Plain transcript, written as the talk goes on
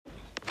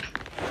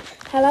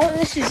Hello,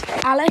 this is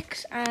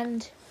Alex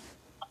and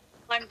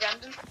I'm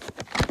Brandon.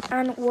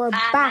 And we're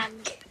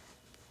back.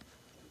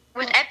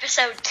 With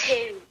episode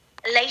 2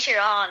 later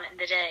on in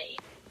the day.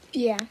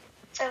 Yeah.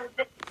 So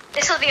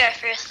this will be our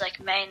first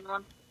main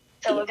one.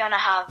 So we're gonna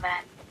have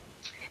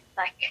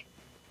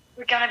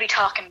we're gonna be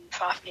talking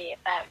properly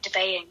about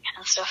debating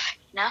and stuff,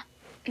 you know?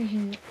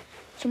 Mhm.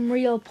 Some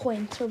real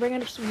points. We're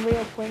bringing up some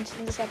real points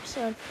in this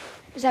episode.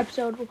 This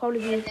episode will probably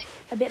be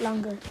a bit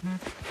longer than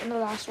the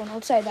last one.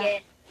 I'll say that. Yeah.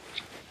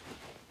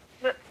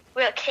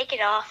 We'll kick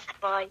it off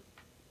by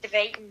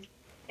debating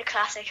the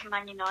classic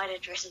Man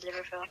United versus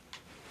Liverpool.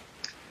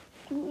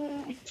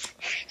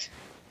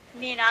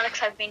 Me and Alex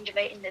have been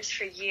debating this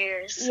for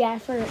years. Yeah,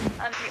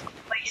 and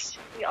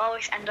we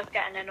always end up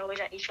getting annoyed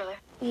at each other.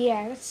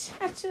 Yeah, that's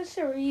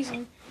the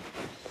reason.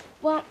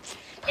 Well,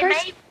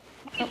 it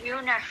may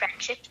ruin our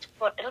friendship,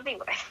 but it'll be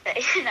worth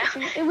it, you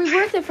know. It'll be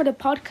worth it for the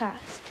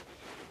podcast.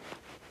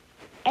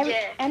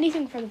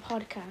 Anything for the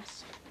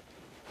podcast.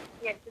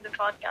 Yeah, for the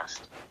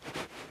podcast.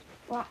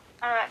 Well,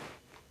 alright.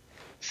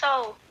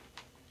 So,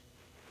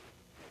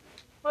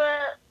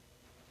 well,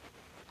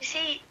 you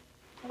see,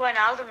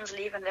 Wijnaldum's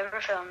leaving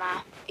Liverpool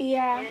now.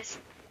 Yeah.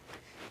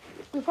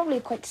 We're probably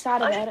quite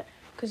sad about it,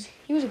 because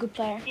he was a good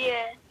player.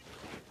 Yeah,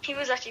 he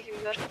was actually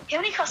pretty good. He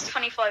only cost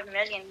 25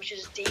 million, which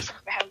is decent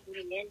for how good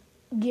he is.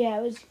 Yeah,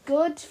 it was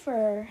good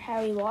for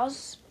how he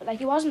was, but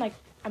he wasn't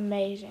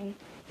amazing.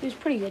 He was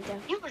pretty good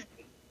though.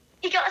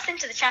 He got us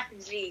into the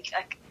Champions League.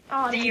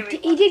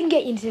 He didn't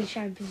get you into the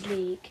Champions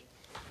League.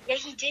 Yeah,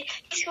 he did.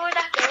 He scored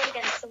that goal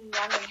against some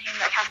random team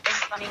that can't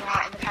think of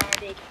anymore in the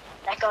Premier League.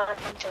 That got us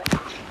into it.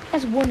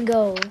 That's one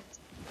goal.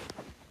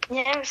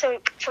 Yeah, so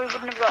we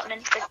wouldn't have gotten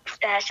into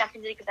the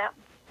Champions League without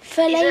him.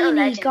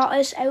 Fellaini got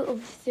us out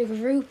of the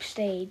group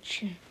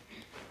stage.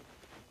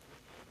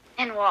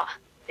 In what?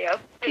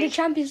 In the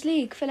Champions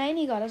League,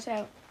 Fellaini got us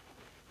out.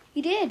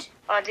 He did.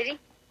 Oh, did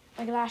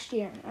he? Last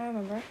year, I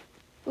remember.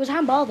 It was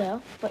handball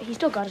though, but he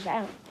still got us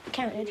out. It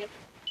counted. Yeah.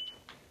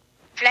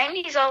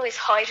 Fellaini's always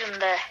hiding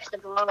the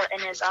ball in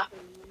his apple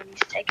when he's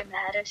taking the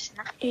headers.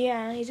 You know?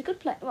 Yeah, he's a good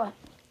player. Well,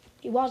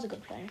 he was a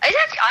good player. I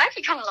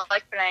actually kind of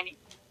like Fellaini.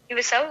 He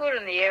was so good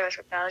in the Euros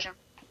for Belgium.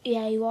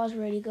 Yeah, he was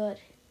really good.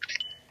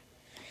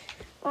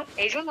 Well,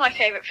 he's one of my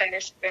favourite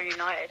players for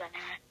United,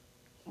 anyway.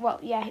 Well,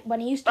 yeah, when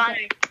he used to. But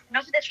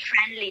enough of this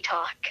friendly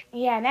talk.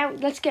 Yeah, now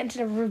let's get into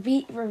the real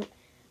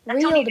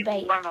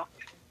debate.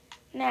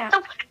 Now.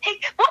 So, hey,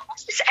 what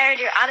was this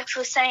earlier? Alex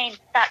was saying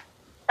that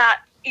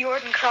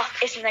Jurgen Klopp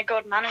isn't a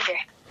good manager.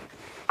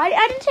 I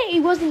didn't say he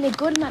wasn't a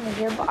good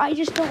manager, but I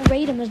just don't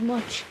rate him as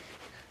much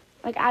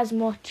as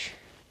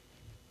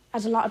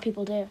a lot of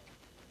people do.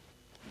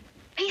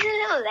 He's a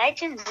little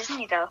legend, isn't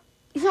he, though?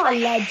 He's not a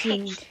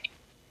legend.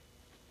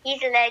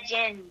 He's a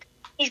legend.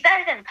 He's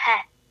better than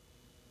Pep.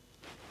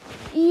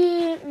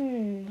 Yeah,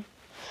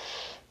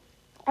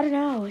 I don't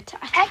know.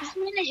 Pep's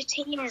managed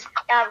teams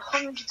have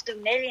hundreds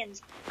of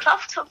millions.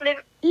 Klopp took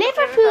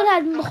Liverpool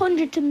had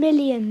hundreds of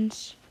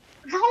millions.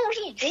 No,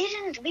 he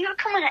didn't. We were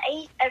coming at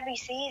 8th every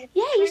season.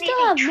 Yeah, you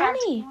still have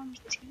money.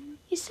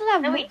 You still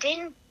have money. No, we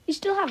didn't. You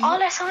still have all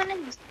our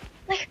signings.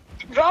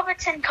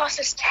 Robertson cost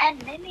us 10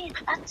 million.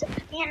 That's it.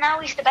 Yeah,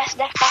 now he's the best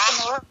left back in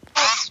the world.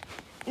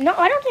 No,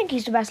 I don't think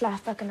he's the best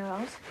left back in the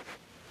world.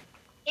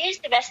 He is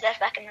the best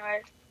left back in the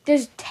world.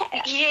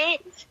 He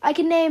is. I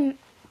can name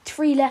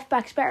 3 left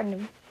backs better than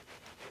him.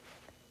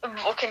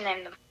 What can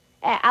name them?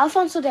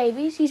 Alphonso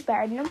Davies, he's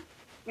better than him.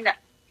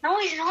 No,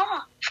 he's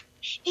not.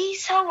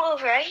 He's so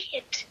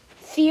overrated.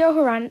 Theo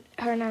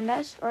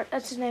Hernandez, or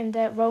that's his name,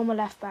 the Roma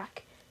left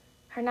back.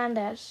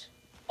 Hernandez.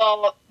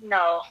 Oh,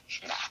 no.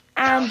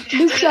 And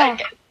Luke Shaw.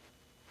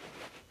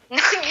 No,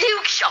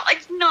 Luke Shaw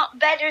is not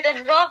better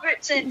than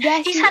Robertson.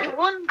 Yes, he's had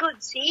one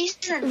good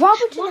season.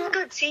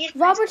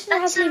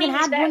 Robertson hasn't even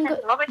had one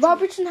good.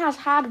 Robertson has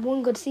had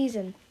one good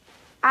season.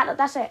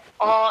 That's it.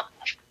 Oh,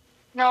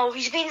 no,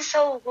 he's been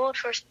so good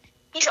for.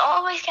 He's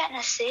always getting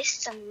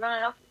assists and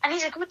running up, and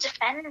he's a good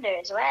defender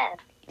as well.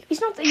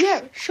 He's not.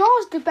 Yeah,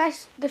 Shaw's the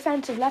best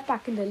defensive left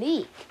back in the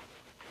league.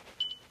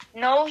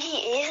 No,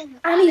 he isn't.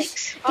 And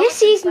this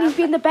season he's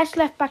been the best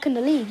left back in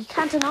the league. You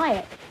can't deny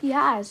it. He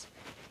has.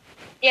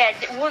 Yeah,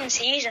 one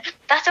season.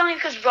 That's only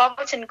because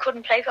Robertson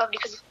couldn't play properly.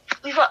 Because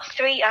we've got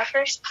our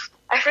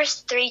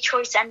first 3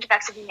 choice centre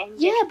backs have been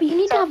injured. Yeah, but you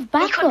need to have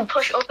backup. He couldn't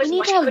push up as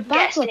much. He couldn't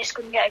get assists,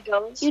 couldn't get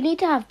goals. You need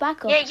to have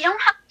backup. Yeah, you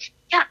don't have.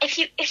 Yeah,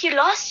 if you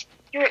lost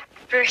your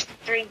first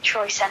 3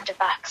 choice centre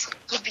backs,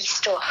 you'd be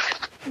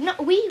stuck. No,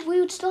 we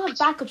would still have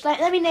backups.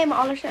 Let me name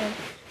all our centre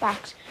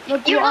backs.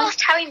 You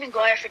lost Harry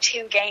Maguire for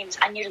 2 games,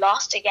 and you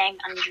lost a game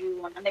and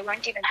drew one, and they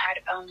weren't even hard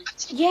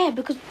opponents. Yeah,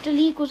 because the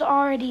league was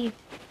already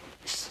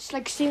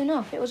soon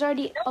up. It was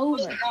already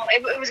over. No,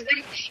 it was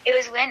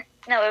when.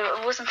 No,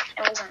 it wasn't.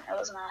 It wasn't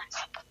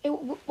that.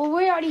 Well,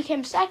 we already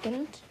came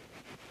second.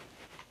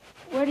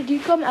 Where did you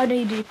come? Oh no,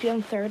 you did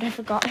come third. I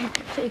forgot.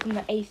 So you come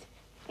to 8th.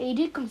 Yeah, you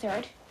did come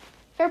third.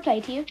 Fair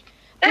play to you.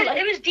 But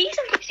it was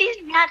decent this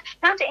season. We had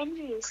down to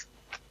injuries.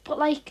 But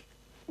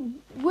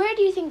where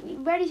do you think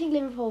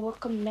Liverpool will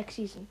come next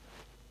season?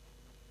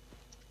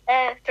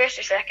 First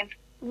or second.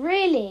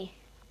 Really?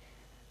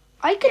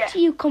 I could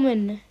see you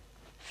coming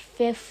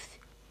 5th,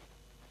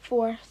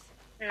 4th.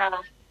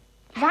 No.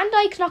 Van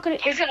Dijk's not going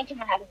to... Who's going to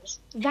come ahead of us?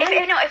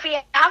 If we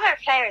have our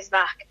players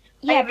back.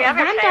 Yeah, but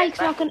Van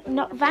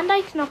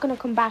Dijk's not going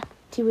to come back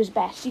to his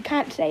best. You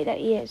can't say that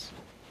he is.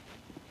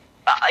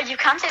 You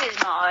can't say he's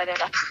not either.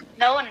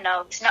 No one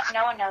knows.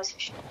 No one knows for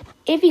sure.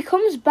 If he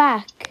comes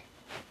back...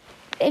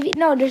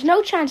 there's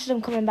no chance of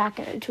him coming back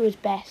to his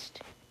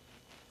best.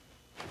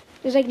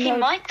 There's like He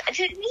might.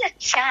 There's a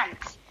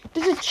chance.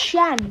 There's a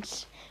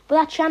chance. But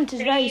that chance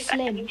is very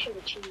slim.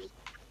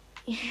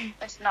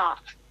 It's not.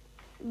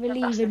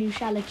 Believe and you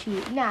shall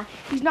achieve. Nah,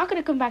 he's not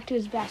going to come back to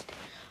his best.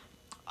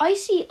 I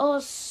see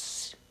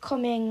us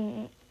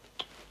coming...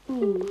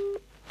 Ooh.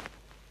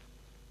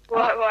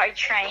 Well, I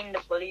trained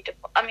the bully.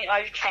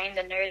 I trained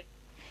the nerd.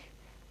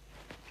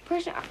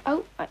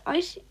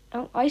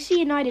 I see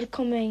United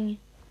coming...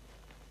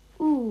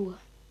 Ooh.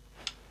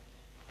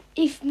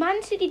 If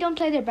Man City don't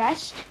play their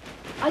best,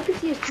 I could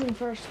see us coming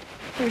first.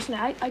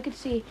 Personally, I could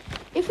see...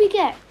 If we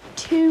get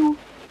two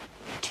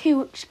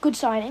good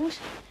signings...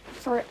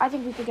 I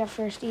think we could get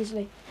first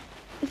easily.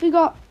 If we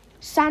got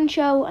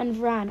Sancho and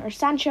Varane, or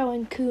Sancho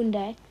and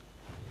Koundé,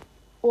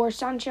 or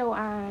Sancho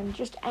and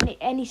just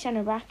any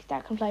centre back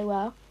that can play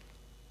well.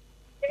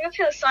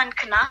 Liverpool signed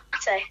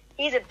Konate.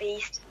 He's a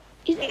beast.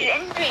 He's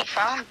injury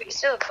prone, but he's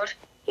still good.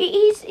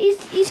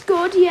 He's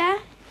good, yeah,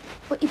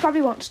 but he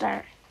probably won't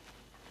start.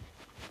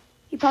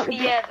 But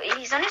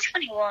he's only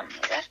 21.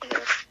 He's actually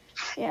good.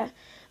 Yeah,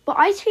 but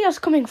I see us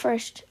coming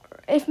first.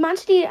 If Man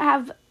City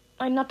have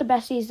not the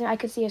best season, I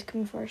could see us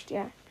coming first,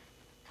 yeah.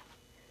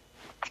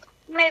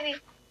 Maybe,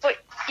 but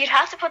you'd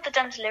have to put the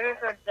down to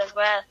Liverpool as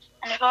well.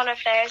 And if all our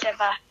players are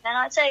back, then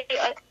I'd say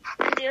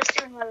they're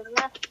doing well as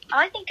well.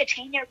 I think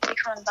Coutinho would be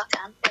coming back to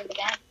Anfield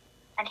again.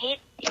 And he'd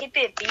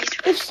be a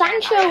beast. If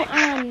Sancho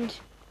and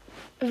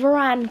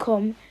Varane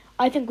come,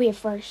 I think we have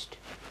first.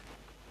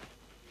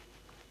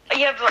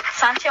 Yeah, but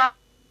Sancho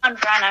and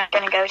Varane aren't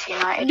going to go to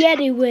United. Yeah,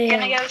 they will. They're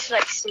going to go to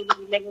like City,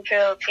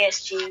 Liverpool,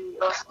 PSG.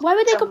 Or why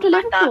would they come to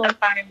Liverpool? Like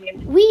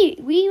We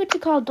what you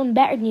call done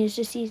better news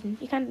this season.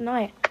 You can't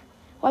deny it.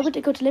 Why would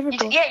they go to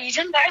Liverpool? You've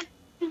done better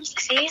this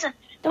season.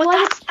 Then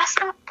but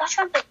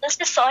that's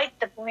beside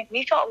the point.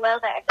 We've got well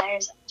better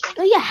players.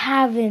 No, you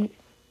haven't.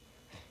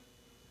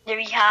 Yeah,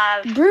 we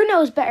have.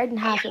 Bruno's better than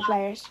half your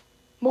players.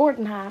 More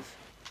than half.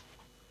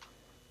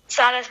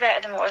 Salah's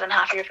better than more than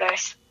half your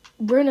players.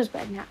 Bruno's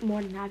better than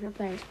more than half your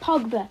players.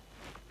 Pogba's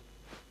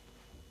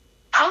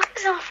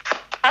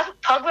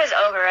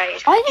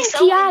overrated. I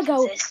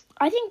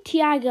think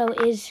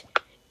Thiago is...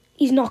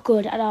 He's not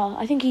good at all.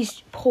 I think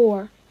he's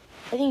poor.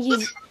 I think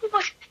he's...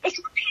 It's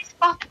not his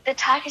fault the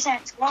attackers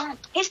aren't scoring.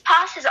 His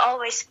passes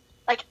always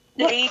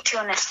lead to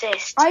an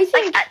assist. I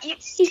think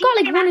he's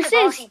got one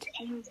assist.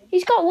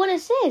 He's got one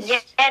assist.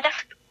 Yeah,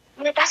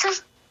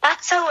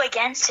 that's so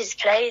against his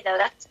play though.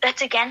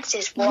 That's against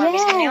his form. Yeah.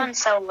 He's been doing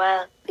so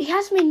well. He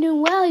hasn't been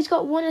doing well. He's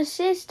got one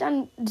assist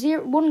and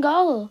 1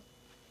 goal.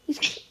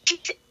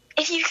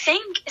 If you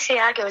think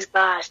Thiago is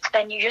bad,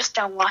 then you just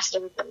don't watch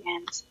Liverpool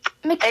games.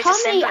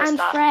 McTominay and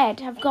Fred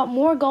have got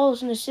more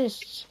goals and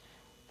assists.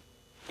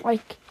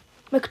 Like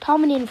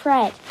McTominay and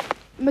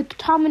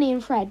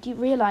Fred. Do you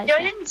realise? No,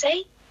 I didn't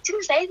say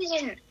they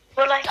didn't.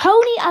 But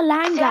Tony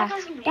Alanga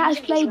that has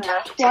played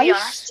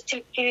twice.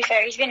 To be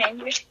fair, he's been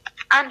injured,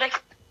 and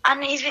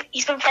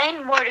he's been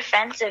playing more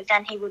defensive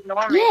than he would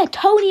normally. Yeah,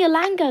 Tony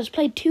Alanga has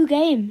played 2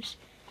 games,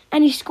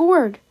 and he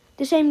scored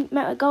the same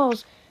amount of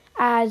goals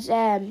as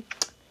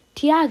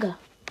Thiago.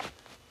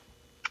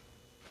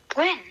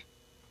 When?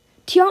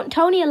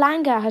 Tony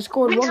Alanga has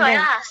scored 1 goal. I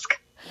ask?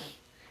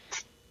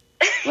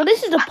 Well,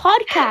 this is a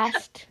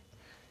podcast,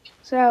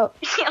 so.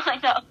 Yeah, I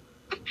know.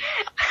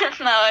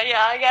 No,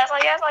 yeah, I guess.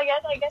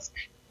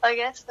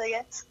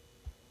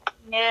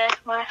 Yeah,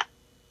 well,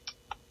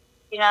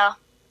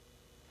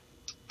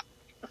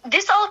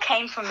 this all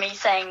came from me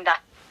saying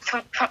that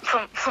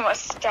from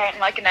us starting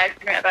like an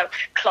argument about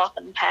Klopp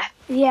and Pep.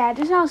 Yeah,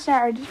 this all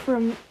started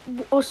from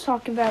us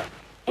talking about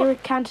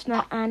Eric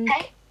Cantona and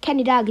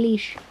Kenny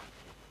Dalglish.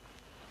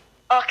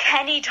 Oh,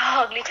 Kenny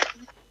Dalglish.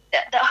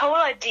 The whole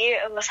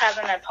idea of us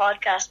having a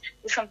podcast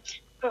was from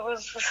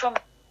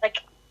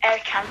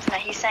Eric Cantona.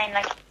 He's saying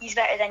he's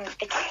better than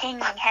the King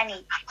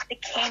Kenny, the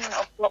king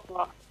of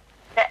football,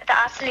 the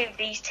absolute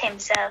beast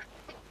himself,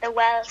 the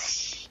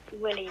Welsh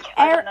Willie.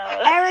 I don't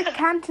know. Eric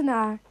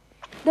Cantona,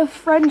 the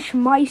French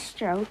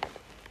maestro,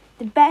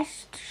 the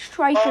best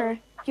striker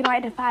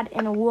United have had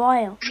in a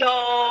while.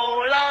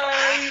 No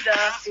lie the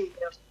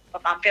field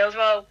of Anfield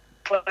Road,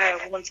 where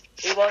once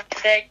he was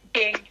the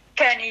king.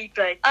 Can he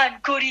play?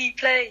 And could he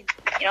play?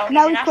 No,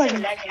 he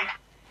couldn't. Legend.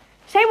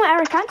 Same with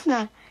Eric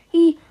Cantona.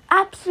 He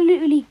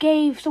absolutely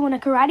gave someone a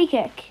karate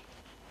kick.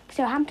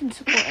 Southampton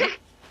supporter.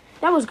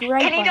 That was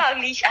great. Kenny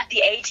Dalglish at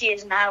the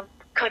 80s now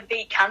could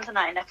beat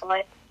Cantona in a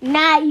fight.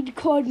 Nah, he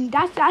couldn't.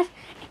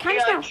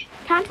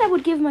 Cantona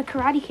would give him a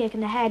karate kick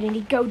in the head and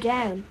he'd go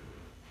down.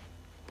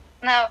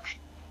 No,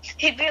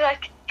 he'd be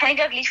like, Kenny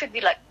Dalglish would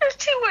be like, there's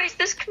 2 ways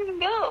this can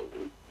go.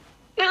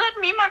 You let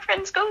me and my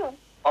friends go.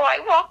 Oh, I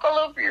walk all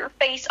over your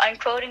face. I'm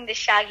quoting the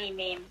Shaggy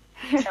meme.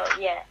 So,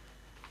 yeah.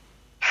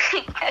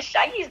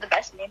 Shaggy's the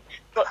best meme.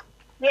 But,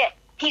 yeah,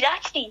 he'd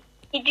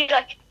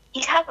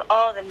have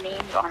all the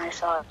memes on his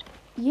side.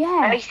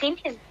 Yeah. I've seen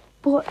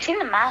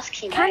the mask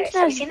he wears.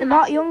 Cantona's a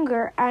lot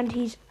younger, and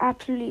he's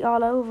absolutely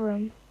all over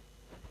him.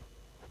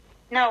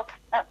 No,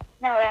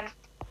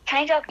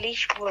 Kenny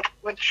Dalglish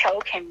would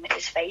choke him with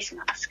his face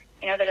mask.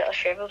 You know, the little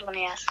shriveled one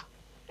he has.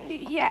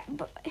 Yeah,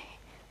 but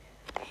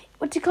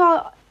what's it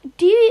called?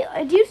 Do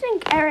you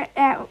think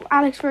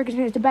Alex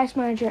Ferguson is the best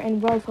manager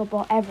in world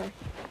football ever?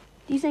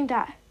 Do you think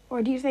that,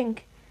 or do you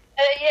think?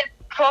 Yeah,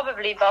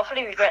 probably. But I'll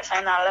probably regret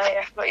saying that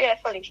later. But yeah,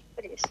 fully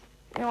is.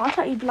 No, I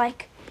thought you'd be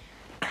like,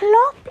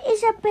 Klopp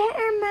is a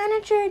better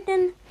manager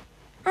than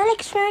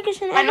Alex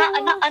Ferguson. I'm not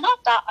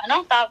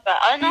that bad.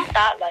 I'm not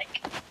that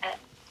like.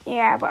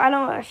 Yeah, but I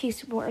don't know if he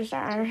supporters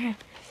that are.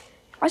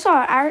 I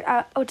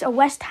saw a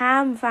West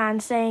Ham fan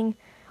saying,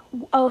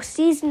 "Oh, a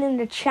season in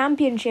the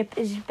Championship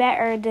is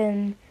better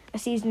than a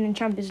season in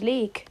Champions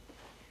League."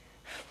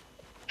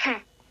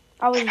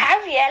 Harvey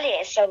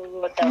Elliott is so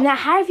good though. Nah,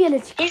 Harvey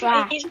Elliott's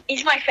crap.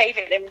 He's my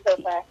favourite Liverpool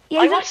player.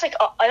 Yeah,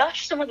 I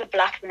watched some of the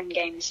Blackburn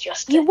games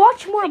You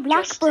watch more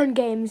Blackburn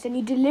games than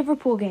you do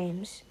Liverpool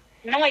games.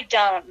 No, I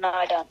don't.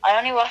 I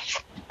only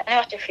watched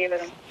a few of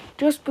them.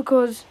 Just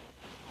because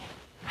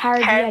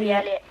Harvey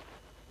Elliott.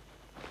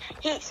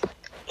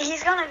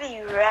 He's gonna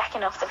be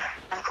wrecking off the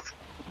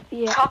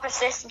top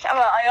assistant.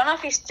 Well, I don't know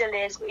if he still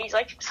is, but he's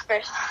like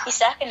he's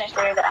second or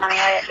third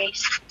anyway at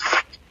least.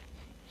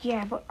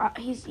 Yeah, but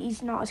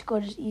he's not as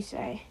good as you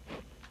say.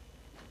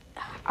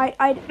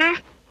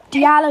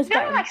 Diallo's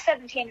better. They're like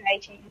 17 or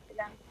 18 for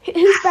them.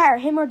 Who's better,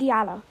 him or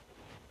Diallo?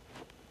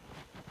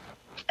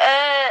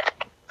 I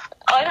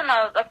don't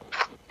know.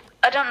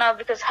 I don't know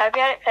because Harvey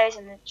Elliott plays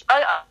in the.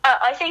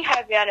 I think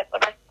Harvey Elliott,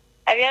 but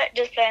Harvey Elliott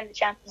does play in the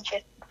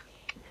Championship.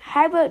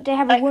 How about they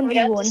have a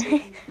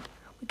 1v1?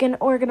 We can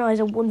organise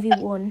a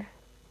 1v1.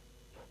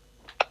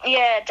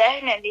 Yeah,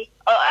 definitely.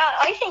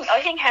 I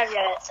think Harvey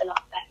Elliott's a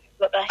lot better,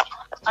 but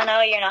I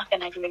know you're not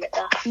going to agree with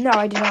that. No,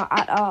 I do not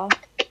at all.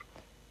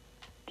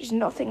 There's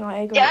nothing I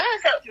agree.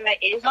 Diallo's overrated.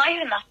 He's not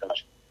even that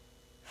good.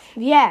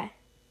 Yeah.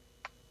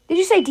 Did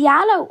you say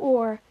Diallo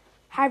or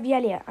Harvey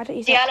Elliott? I thought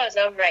you said Diallo's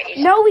overrated.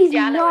 No, he's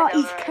not.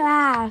 He's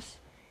class.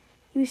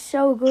 He was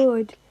so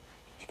good.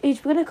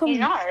 He's gonna come. He's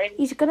not really.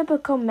 He's gonna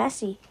become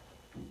Messi.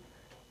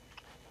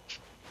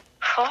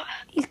 What?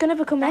 He's gonna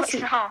become Messi.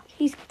 He's not.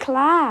 He's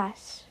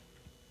class.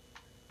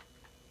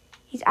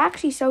 He's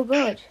actually so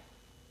good.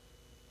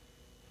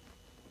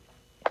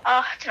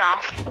 I don't know.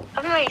 I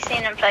haven't really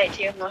seen him play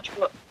too much,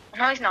 but I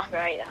know he's not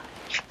very that.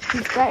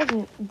 He's better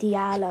than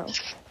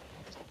Diallo.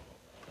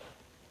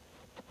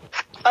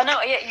 Oh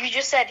no! Yeah, you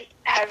just said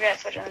Harvey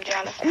Elliott's better than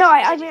Diallo. No,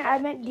 I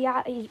meant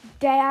Diallo.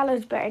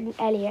 Diallo's better than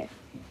Elliott.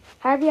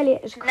 Harvey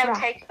Elliott is crap. No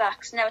take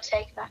backs.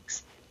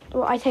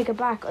 Well, I take it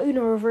back.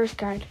 Uno reverse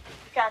card.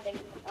 Can't think.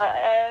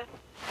 I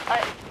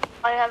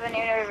have an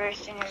Uno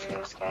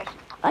reverse card.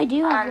 I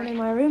do have one in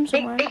my room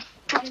somewhere. Big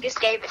Chungus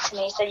gave it to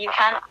me, so you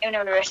can't Uno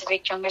reverse a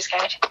Big Chungus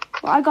card.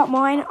 Well, I got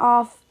mine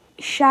off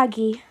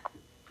Shaggy.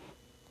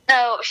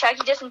 No,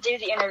 Shaggy doesn't do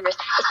the Uno reverse.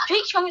 It's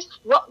Big Chungus.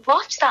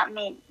 What's that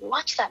mean?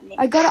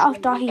 I got it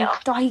off Dahi.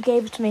 Dahi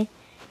gave it to me.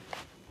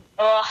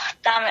 Oh,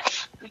 damn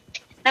it.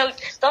 No,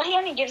 Dahi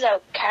only gives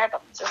out car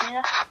bombs, doesn't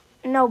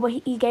he? No, but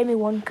he gave me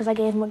one because I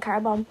gave him a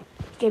car bomb.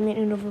 He gave me an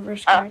Uno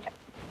reverse card. Okay.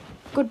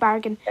 Good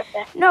bargain.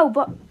 Okay. No,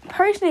 but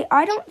personally,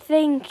 I don't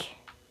think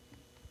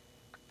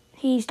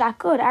he's that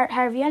good.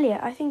 Harvey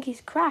Elliott, I think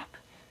he's crap.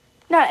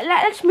 Now,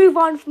 let's move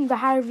on from the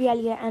Harvey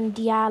Elliott and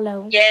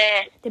Diallo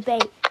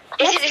debate.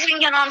 This has been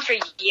going on for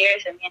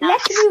years.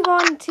 Let's move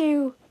on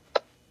to...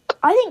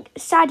 I think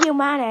Sadio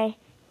Mane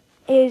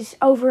is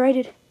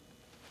overrated.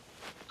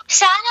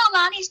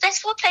 Sadio Mane's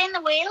best foot play in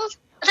the world.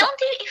 I don't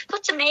think he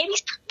puts a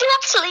maybes. Do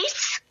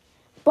absolutes.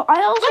 But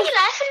I also... Why are you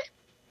laughing?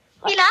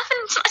 You're laughing.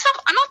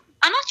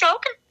 I'm not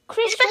joking.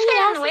 Chris, what are you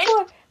laughing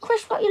for?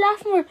 Chris, what are you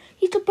laughing for?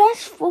 He's the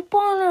best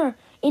footballer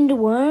in the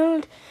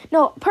world.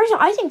 No,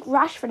 personally, I think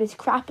Rashford is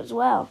crap as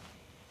well.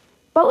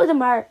 Both of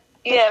them are.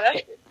 Yeah,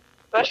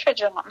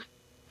 Rashford's on.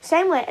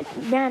 Same way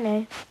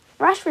Mane.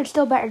 Rashford's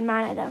still better than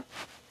Mane, though.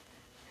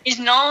 He's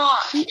not.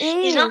 He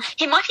is. He's not.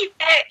 He might be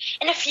better.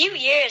 In a few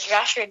years,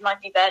 Rashford might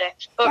be better.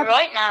 But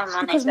right now,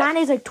 Mane. Because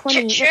Mane's like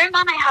 20. Sure,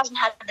 Mane hasn't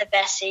had the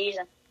best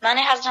season.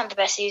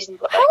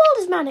 But how old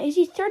is Mane? Is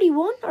he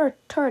 31 or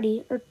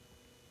 30? Or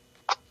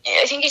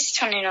I think he's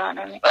 29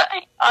 only. But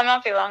I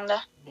might be wrong,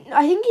 though.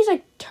 I think he's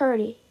like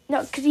 30.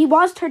 No, because he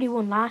was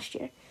 31 last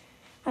year.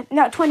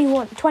 No,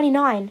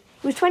 29.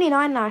 He was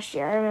 29 last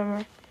year, I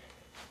remember.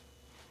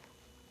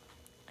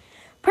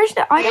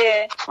 Personally,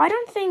 I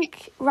don't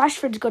think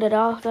Rashford's good at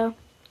all, though.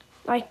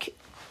 Like,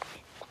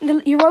 in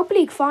the Europa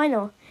League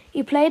final,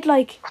 he played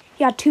like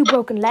he had 2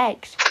 broken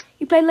legs.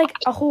 He played like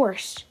a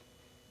horse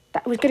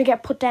that was going to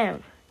get put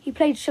down. He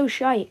played so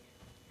shite.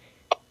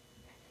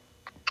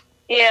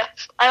 Yeah,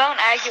 I won't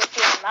argue with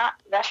you on that.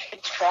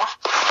 Rashford's crap.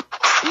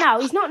 No,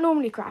 he's not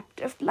normally crap.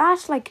 The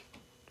last,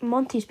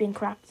 month he's been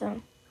crap,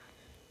 though.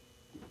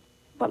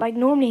 but like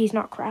normally he's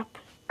not crap.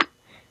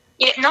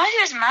 Yeah,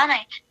 neither is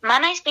Mane.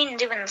 Mane's been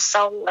doing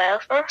so well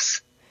for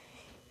us.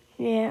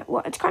 Yeah,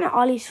 well, it's kind of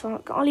Ollie's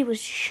fault. Ollie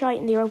was shite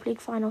in the Europa League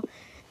final.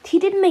 He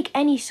didn't make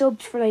any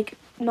subs for like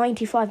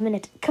 95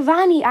 minutes.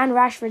 Cavani and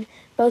Rashford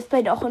both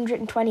played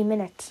 120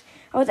 minutes.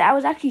 I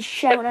was actually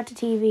shouting at the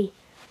TV.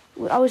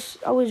 I was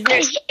very...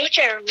 There's such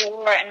a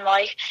roar in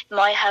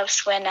my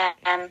house when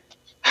De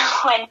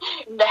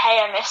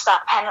Gea missed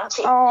that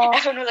penalty. Oh.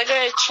 Everyone was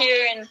like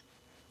cheering.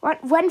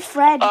 When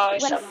Fred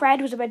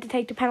was about to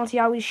take the penalty,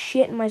 I was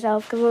shitting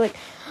myself because we were like,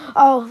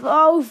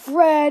 oh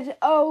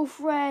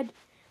Fred.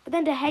 But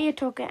then De Gea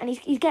took it, and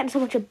he's getting so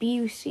much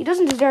abuse. He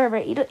doesn't deserve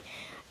it.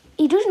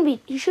 He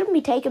shouldn't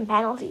be taking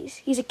penalties.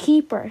 He's a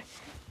keeper.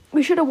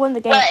 We should have won the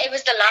game. Well, it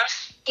was the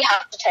last. He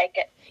had to take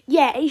it.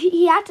 Yeah,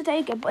 he had to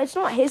take it, but it's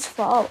not his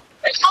fault.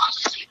 It's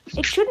not.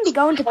 It shouldn't be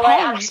going to Well,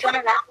 I'm pens. just going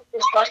to wrap up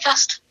this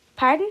podcast.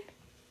 Pardon?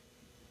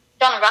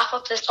 Going to wrap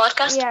up this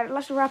podcast? Yeah,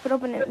 let's wrap it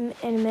up in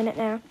a minute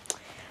now.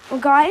 Well,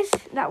 guys,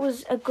 that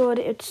was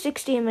it's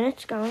 16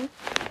 minutes going.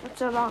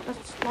 That's longer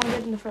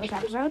than the first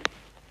episode.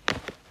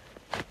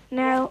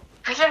 Now,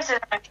 we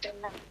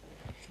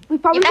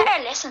probably... You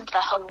better listen to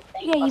the whole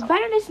thing. Yeah, you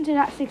better listen to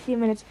that 16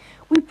 minutes.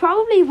 We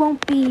probably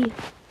won't be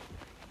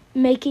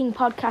making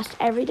podcasts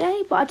every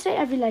day, but I'd say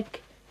every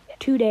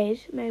 2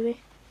 days, maybe.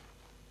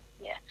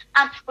 Yeah,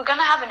 and we're going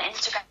to have an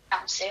Instagram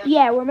soon.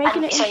 Yeah, we're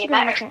making an so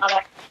Instagram account.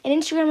 An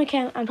Instagram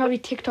account and probably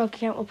TikTok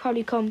account will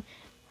probably come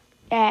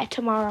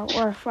tomorrow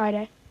or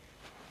Friday.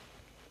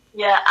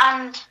 Yeah,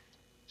 and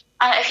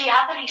if you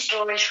have any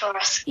stories for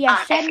us,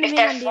 send if me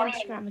they're on the funny,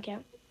 Instagram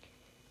account.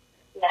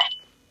 Yeah.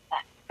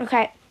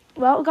 Okay,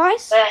 well,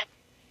 guys. That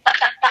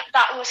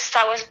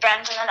was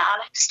Brendan and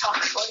Alex talk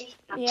footy.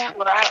 Yeah.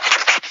 Right.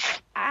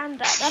 And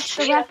that's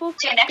the wrap up.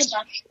 See you next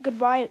time.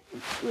 Goodbye,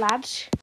 lads.